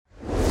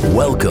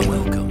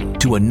Welcome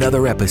to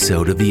another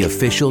episode of the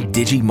official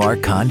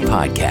DigiMarCon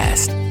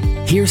podcast.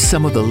 Here's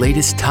some of the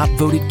latest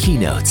top-voted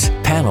keynotes,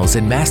 panels,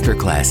 and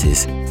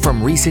masterclasses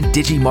from recent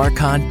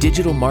DigiMarCon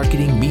digital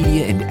marketing,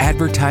 media, and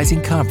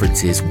advertising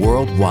conferences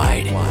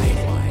worldwide.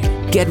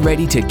 Get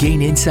ready to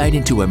gain insight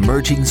into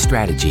emerging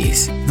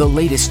strategies, the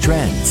latest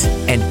trends,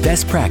 and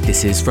best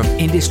practices from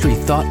industry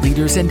thought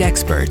leaders and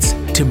experts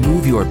to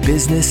move your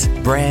business,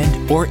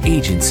 brand, or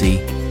agency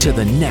to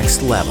the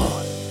next level.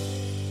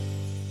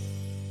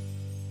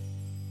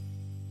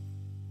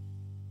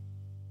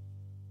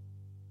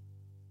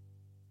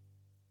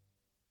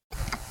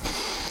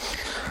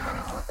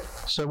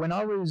 So when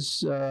I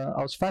was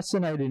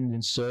fascinated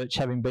in search,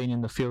 having been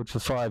in the field for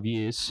 5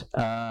 years,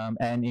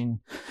 and in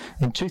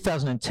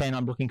 2010,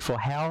 I'm looking for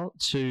how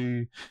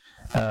to,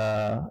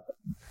 I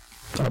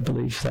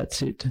believe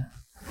that's it.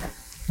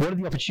 What are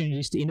the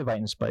opportunities to innovate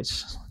in the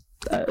space?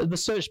 The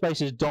search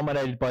space is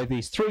dominated by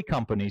these three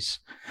companies.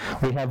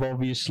 We have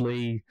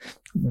obviously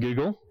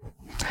Google,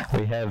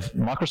 we have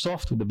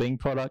Microsoft with the Bing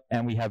product,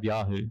 and we have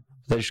Yahoo,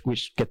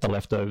 which get the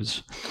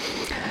leftovers.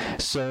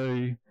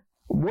 So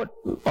what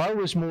I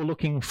was more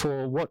looking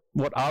for, what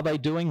are they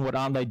doing? What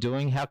aren't they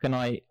doing? How can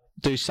I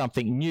do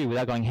something new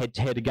without going head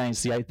to head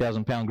against the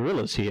 8,000-pound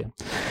gorillas here?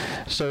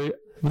 So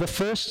the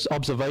first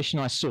observation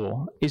I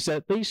saw is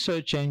that these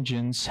search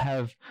engines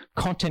have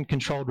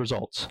content-controlled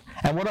results.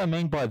 And what I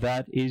mean by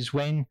that is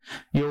when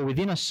you're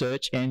within a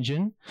search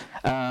engine,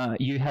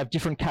 you have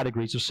different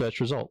categories of search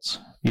results.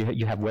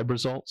 You have web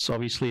results,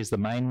 obviously, is the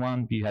main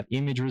one. You have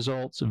image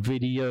results,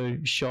 video,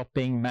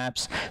 shopping,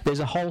 maps.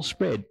 There's a whole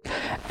spread.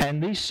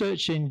 And these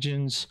search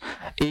engines,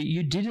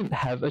 you didn't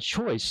have a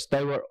choice.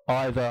 They were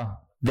either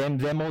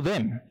them or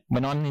them.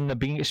 When I'm in the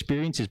Bing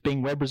experience, it's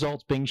Bing web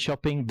results, Bing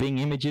shopping, Bing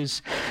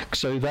images.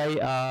 So they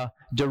are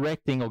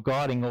directing or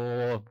guiding,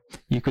 or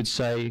you could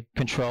say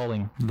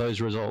controlling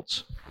those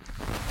results.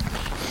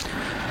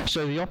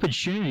 So the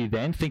opportunity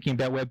then, thinking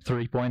about Web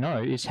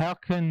 3.0, is how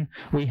can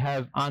we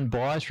have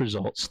unbiased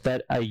results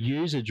that are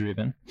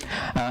user-driven,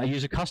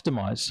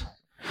 user-customized?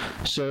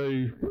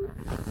 So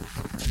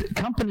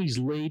companies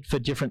lead for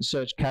different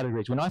search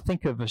categories. When I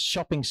think of a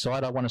shopping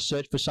site, I want to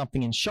search for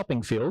something in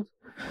shopping field.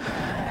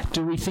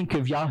 Do we think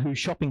of Yahoo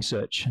shopping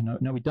search?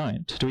 No, we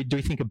don't. Do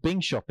we think of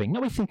Bing shopping? No,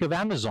 we think of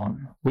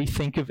Amazon. We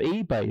think of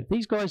eBay.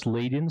 These guys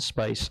lead in the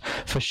space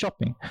for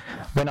shopping.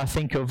 When I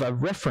think of a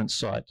reference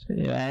site,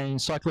 an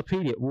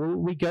encyclopedia,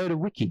 we go to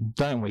Wiki,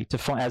 don't we, to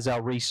find as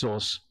our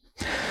resource.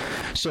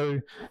 So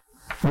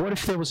what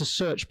if there was a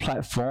search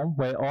platform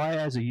where I,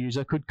 as a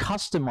user, could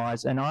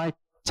customize and I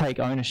take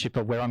ownership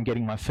of where I'm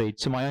getting my feed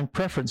to my own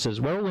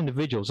preferences? We're all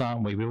individuals,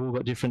 aren't we? We've all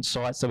got different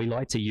sites that we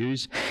like to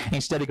use.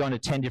 Instead of going to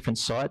 10 different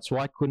sites,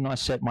 why couldn't I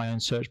set my own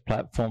search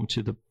platform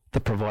to the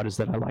providers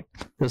that I like?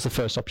 That's the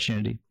first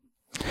opportunity.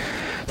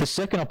 The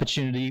second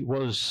opportunity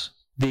was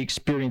the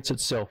experience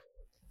itself.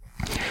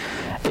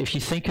 If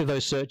you think of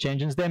those search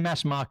engines, they're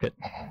mass market.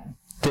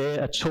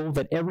 They're a tool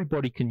that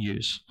everybody can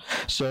use.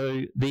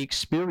 So the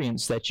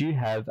experience that you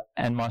have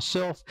and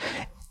myself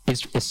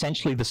is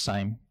essentially the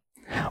same.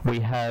 We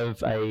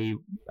have a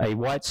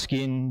white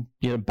skin,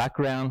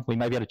 background. We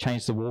may be able to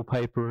change the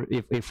wallpaper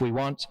if we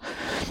want.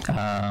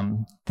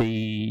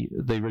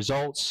 The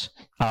results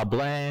are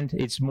bland.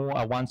 It's more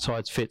a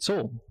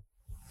one-size-fits-all.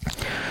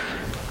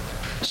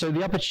 So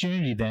the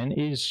opportunity then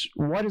is,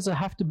 why does it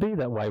have to be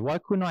that way? Why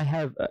couldn't I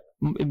have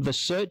the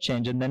search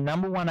engine, the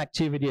number one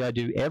activity I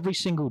do every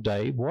single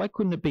day, why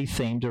couldn't it be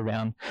themed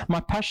around my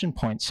passion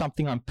point,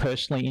 something I'm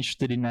personally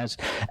interested in as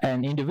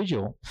an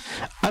individual?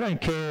 I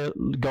don't care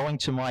going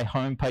to my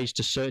homepage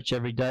to search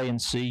every day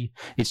and see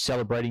it's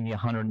celebrating the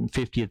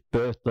 150th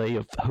birthday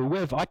of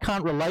whoever. I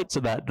can't relate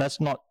to that.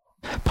 That's not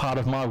part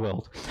of my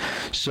world.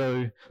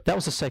 So that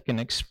was the second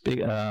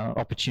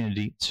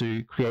opportunity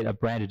to create a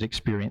branded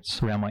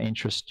experience around my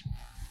interest.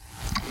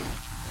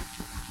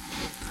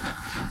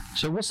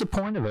 So what's the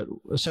point of it?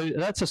 So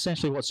that's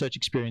essentially what Search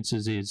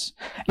Experiences is.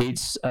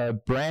 It's a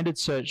branded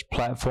search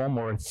platform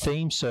or a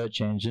theme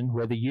search engine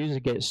where the user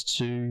gets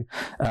to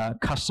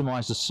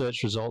customize the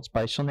search results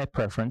based on their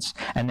preference,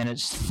 and then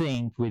it's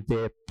themed with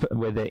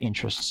their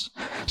interests.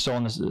 So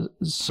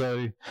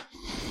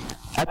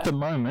at the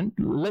moment,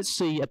 let's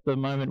see at the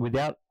moment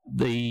without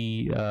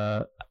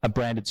a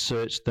branded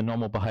search, the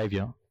normal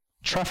behavior.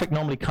 Traffic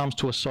normally comes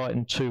to a site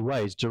in two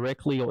ways,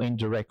 directly or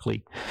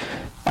indirectly.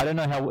 I don't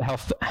know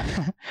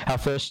how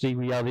thirsty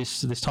we are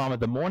this time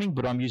of the morning,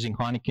 but I'm using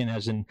Heineken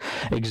as an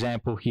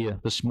example here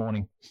this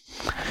morning.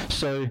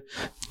 So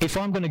if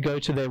I'm going to go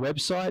to their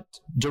website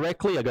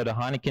directly, I go to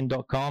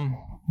Heineken.com,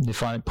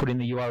 if I put in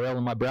the URL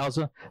in my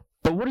browser.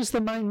 But what is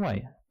the main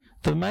way?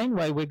 The main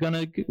way, we'll go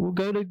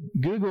to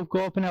Google,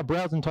 go up in our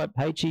browser and type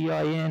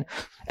HEIN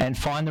and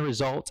find the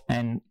result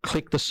and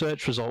click the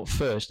search result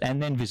first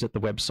and then visit the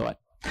website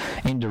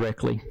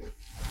indirectly.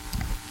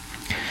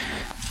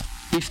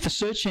 If the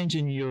search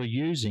engine you're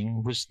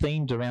using was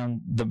themed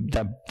around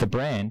the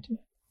brand,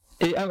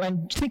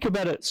 And think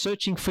about it,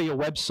 searching for your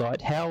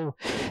website, how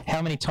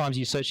many times are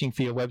you searching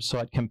for your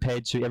website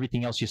compared to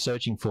everything else you're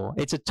searching for?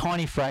 It's a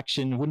tiny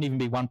fraction, wouldn't even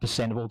be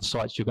 1% of all the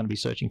sites you're going to be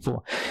searching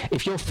for.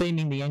 If you're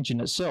theming the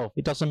engine itself,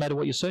 it doesn't matter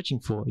what you're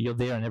searching for, you're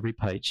there on every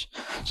page.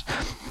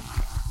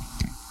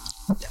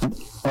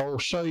 I'll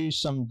show you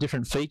some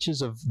different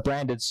features of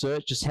branded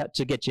search, just how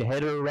to get your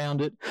head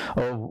around it,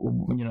 or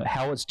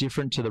how it's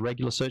different to the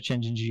regular search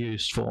engines you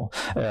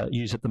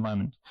use at the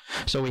moment.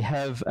 So we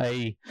have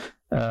a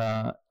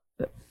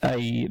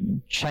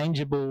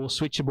changeable,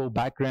 switchable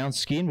background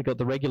skin. We've got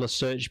the regular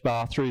search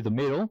bar through the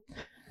middle.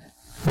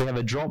 We have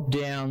a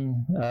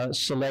drop-down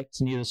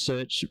select near the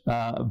search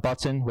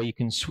button where you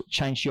can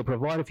change your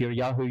provider. If you're a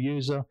Yahoo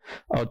user,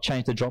 I'll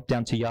change the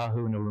drop-down to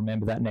Yahoo, and you'll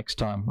remember that next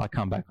time I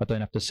come back. I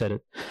don't have to set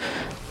it.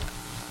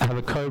 I have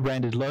a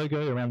co-branded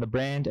logo around the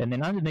brand, and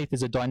then underneath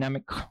is a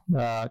dynamic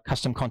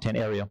custom content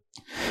area.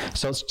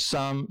 So it's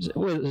some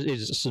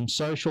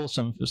social,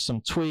 some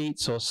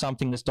tweets, or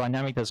something that's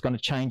dynamic that's going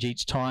to change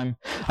each time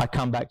I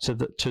come back to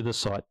the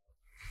site.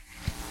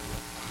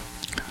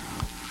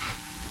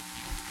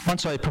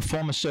 Once I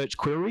perform a search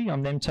query,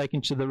 I'm then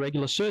taken to the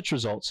regular search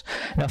results.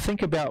 Now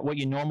think about what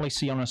you normally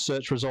see on a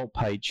search result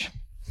page.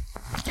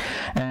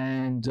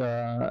 And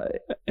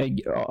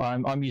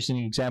I'm using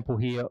an example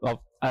here of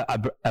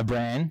a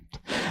brand,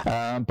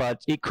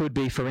 but it could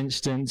be, for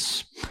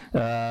instance,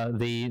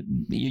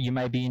 you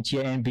may be into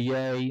your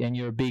NBA and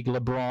you're a big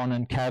LeBron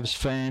and Cavs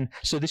fan.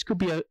 So this could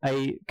be a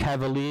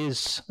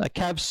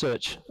Cavs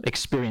search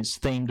experience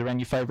themed around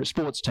your favorite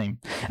sports team,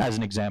 as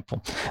an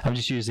example. I'm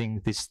just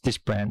using this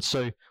brand.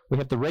 So we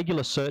have the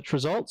regular search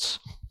results,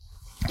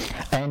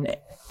 and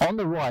on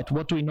the right,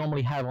 what do we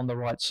normally have on the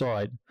right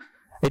side?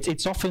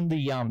 It's often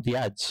the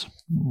ads,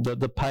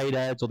 the paid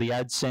ads or the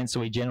AdSense that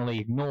we generally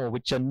ignore,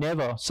 which are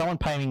never, someone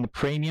paying the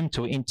premium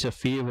to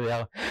interfere with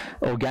our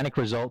organic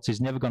results is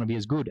never going to be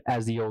as good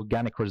as the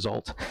organic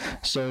result.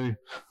 So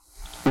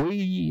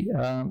we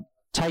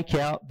take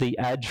out the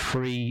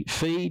ad-free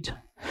feed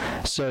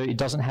so it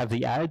doesn't have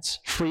the ads,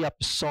 free up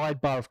a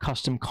sidebar of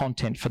custom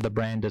content for the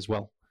brand as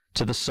well.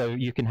 So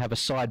you can have a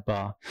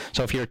sidebar.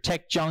 So if you're a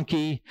tech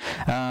junkie,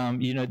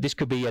 this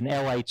could be an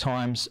LA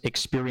Times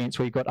experience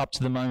where you've got up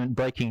to the moment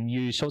breaking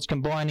news. So it's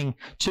combining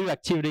two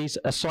activities,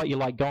 a site you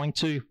like going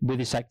to with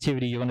this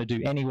activity you're going to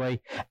do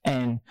anyway,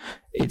 and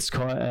it'll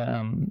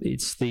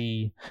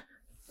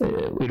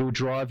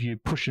drive you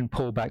push and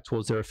pull back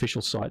towards their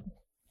official site.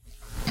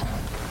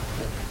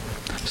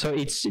 So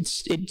it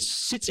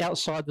sits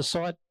outside the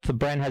site. The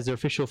brand has their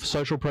official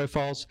social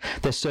profiles.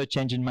 Their search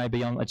engine may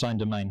be on its own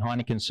domain,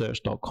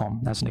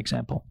 HeinekenSearch.com, as an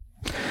example.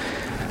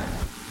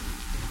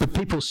 But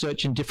people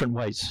search in different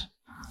ways.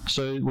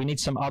 So we need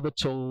some other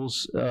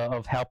tools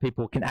of how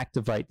people can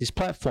activate this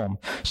platform.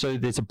 So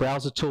there's a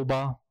browser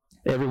toolbar.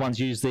 Everyone's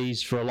used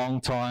these for a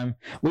long time.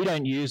 We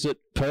don't use it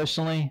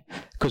personally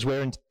because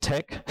we're into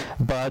tech,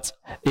 but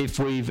if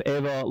we've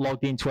ever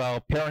logged into our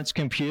parents'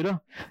 computer,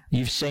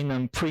 you've seen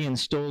them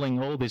pre-installing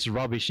all this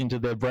rubbish into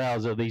their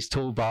browser, these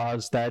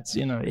toolbars that,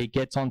 it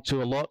gets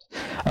onto a lot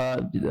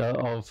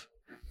of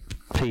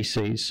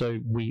PCs. So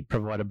we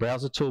provide a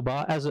browser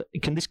toolbar.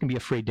 This can be a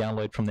free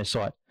download from their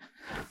site.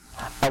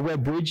 A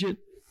web widget.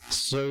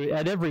 So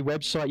at every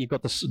website, you've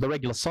got the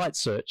regular site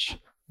search.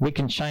 We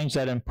can change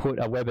that and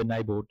put a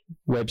web-enabled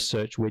web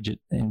search widget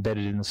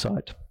embedded in the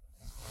site.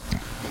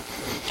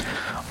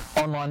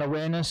 Online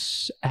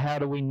awareness, how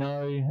do we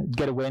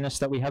get awareness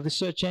that we have the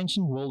search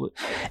engine? Well,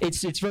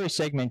 it's very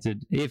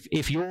segmented.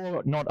 If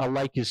you're not a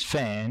Lakers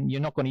fan,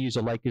 you're not going to use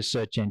a Lakers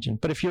search engine.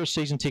 But if you're a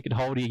season ticket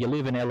holder, you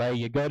live in LA,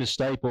 you go to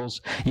Staples,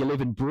 you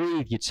live and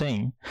breathe your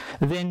team,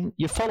 then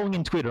you're following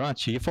in Twitter,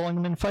 aren't you? You're following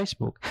them in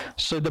Facebook.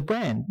 So the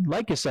brand,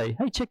 Lakers, say,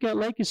 hey, check out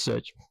Lakers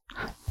search.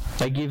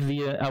 They give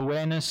the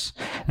awareness.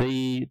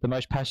 The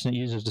most passionate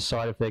users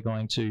decide if they're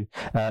going to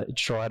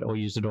try it or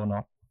use it or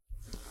not.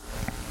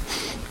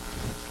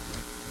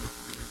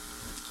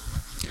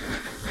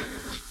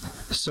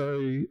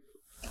 So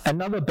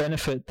another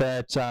benefit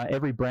that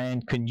every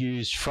brand can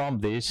use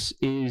from this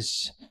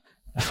is,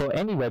 for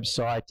any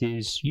website,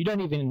 is you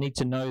don't even need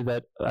to know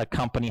that a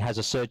company has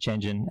a search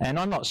engine. And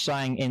I'm not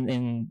saying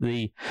in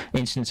the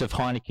instance of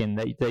Heineken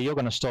that you're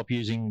going to stop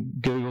using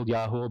Google,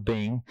 Yahoo, or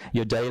Bing,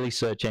 your daily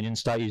search engine,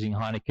 start using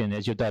Heineken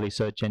as your daily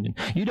search engine.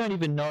 You don't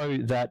even know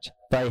that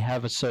they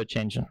have a search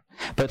engine.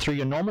 But through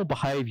your normal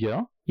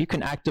behavior, you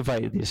can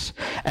activate this.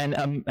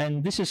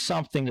 And this is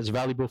something that's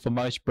valuable for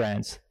most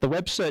brands. The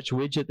web search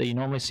widget that you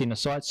normally see in a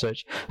site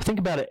search, think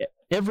about it.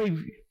 Every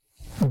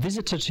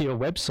visitor to your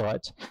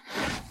website,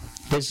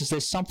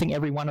 there's something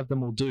every one of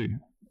them will do.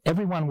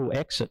 Everyone will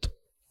exit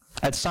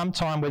at some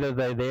time, whether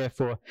they're there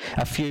for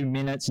a few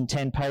minutes and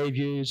 10 page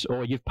views,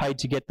 or you've paid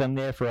to get them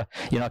there for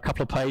a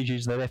couple of page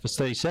views, they're there for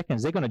 30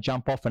 seconds, they're going to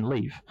jump off and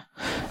leave.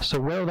 So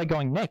where are they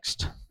going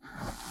next?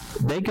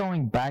 They're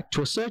going back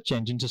to a search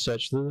engine to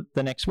search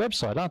the next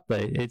website, aren't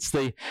they?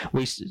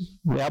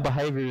 Our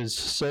behavior is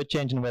search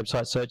engine,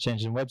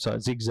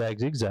 website, zigzag,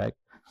 zigzag.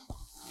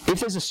 If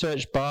there's a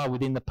search bar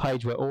within the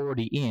page we're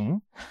already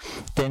in,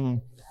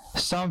 then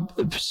Some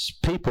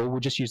people will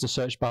just use the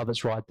search bar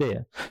that's right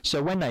there.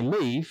 So when they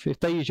leave, if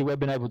they use your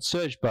web-enabled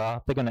search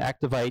bar, they're going to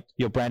activate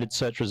your branded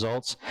search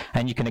results,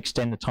 and you can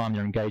extend the time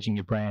they're engaging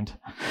your brand.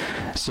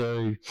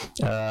 So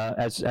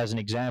as an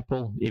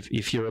example,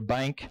 if you're a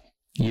bank,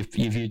 you've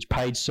used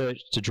paid search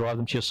to drive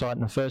them to your site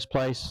in the first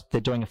place. They're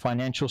doing a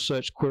financial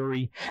search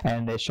query,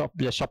 and they're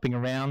shopping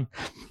around.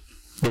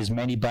 There's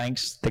many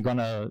banks. They're going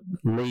to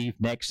leave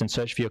next and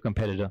search for your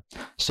competitor.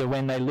 So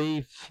when they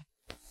leave,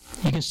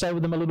 you can stay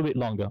with them a little bit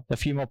longer, a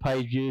few more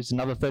page views,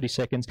 another 30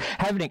 seconds.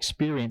 Have an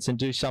experience and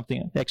do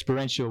something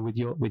experiential with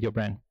your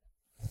brand.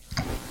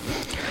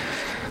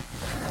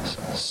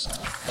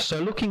 So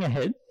looking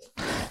ahead,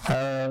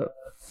 the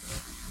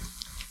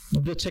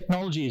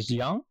technology is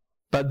young,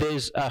 but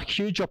there's a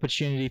huge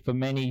opportunity for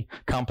many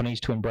companies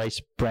to embrace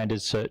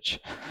branded search.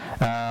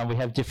 We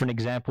have different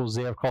examples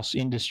there across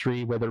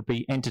industry, whether it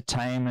be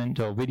entertainment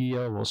or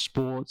video or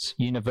sports,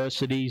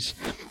 universities,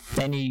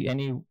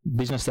 any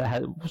business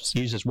that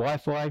uses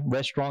Wi-Fi,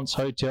 restaurants,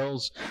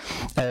 hotels,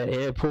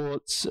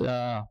 airports.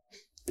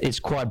 It's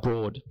quite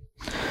broad.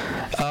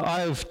 I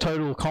have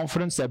total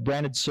confidence that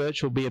branded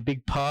search will be a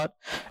big part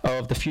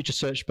of the future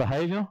search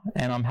behavior,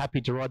 and I'm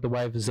happy to ride the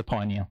wave as a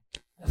pioneer.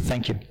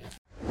 Thank you.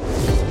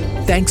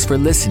 Thanks for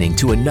listening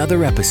to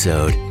another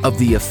episode of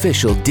the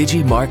official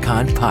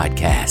DigiMarcon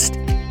podcast.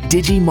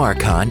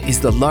 DigiMarcon is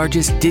the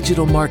largest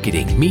digital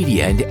marketing,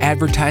 media, and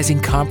advertising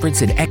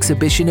conference and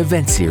exhibition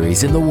event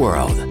series in the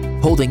world,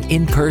 holding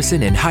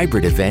in-person and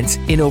hybrid events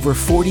in over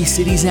 40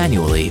 cities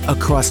annually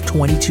across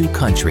 22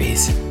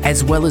 countries,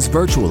 as well as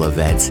virtual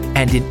events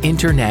and an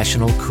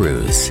international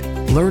cruise.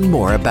 Learn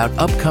more about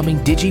upcoming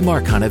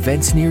DigiMarcon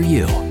events near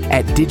you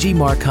at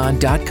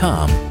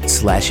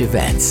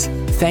digimarcon.com/events.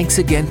 Thanks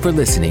again for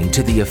listening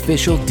to the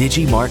official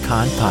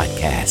DigiMarcon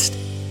podcast.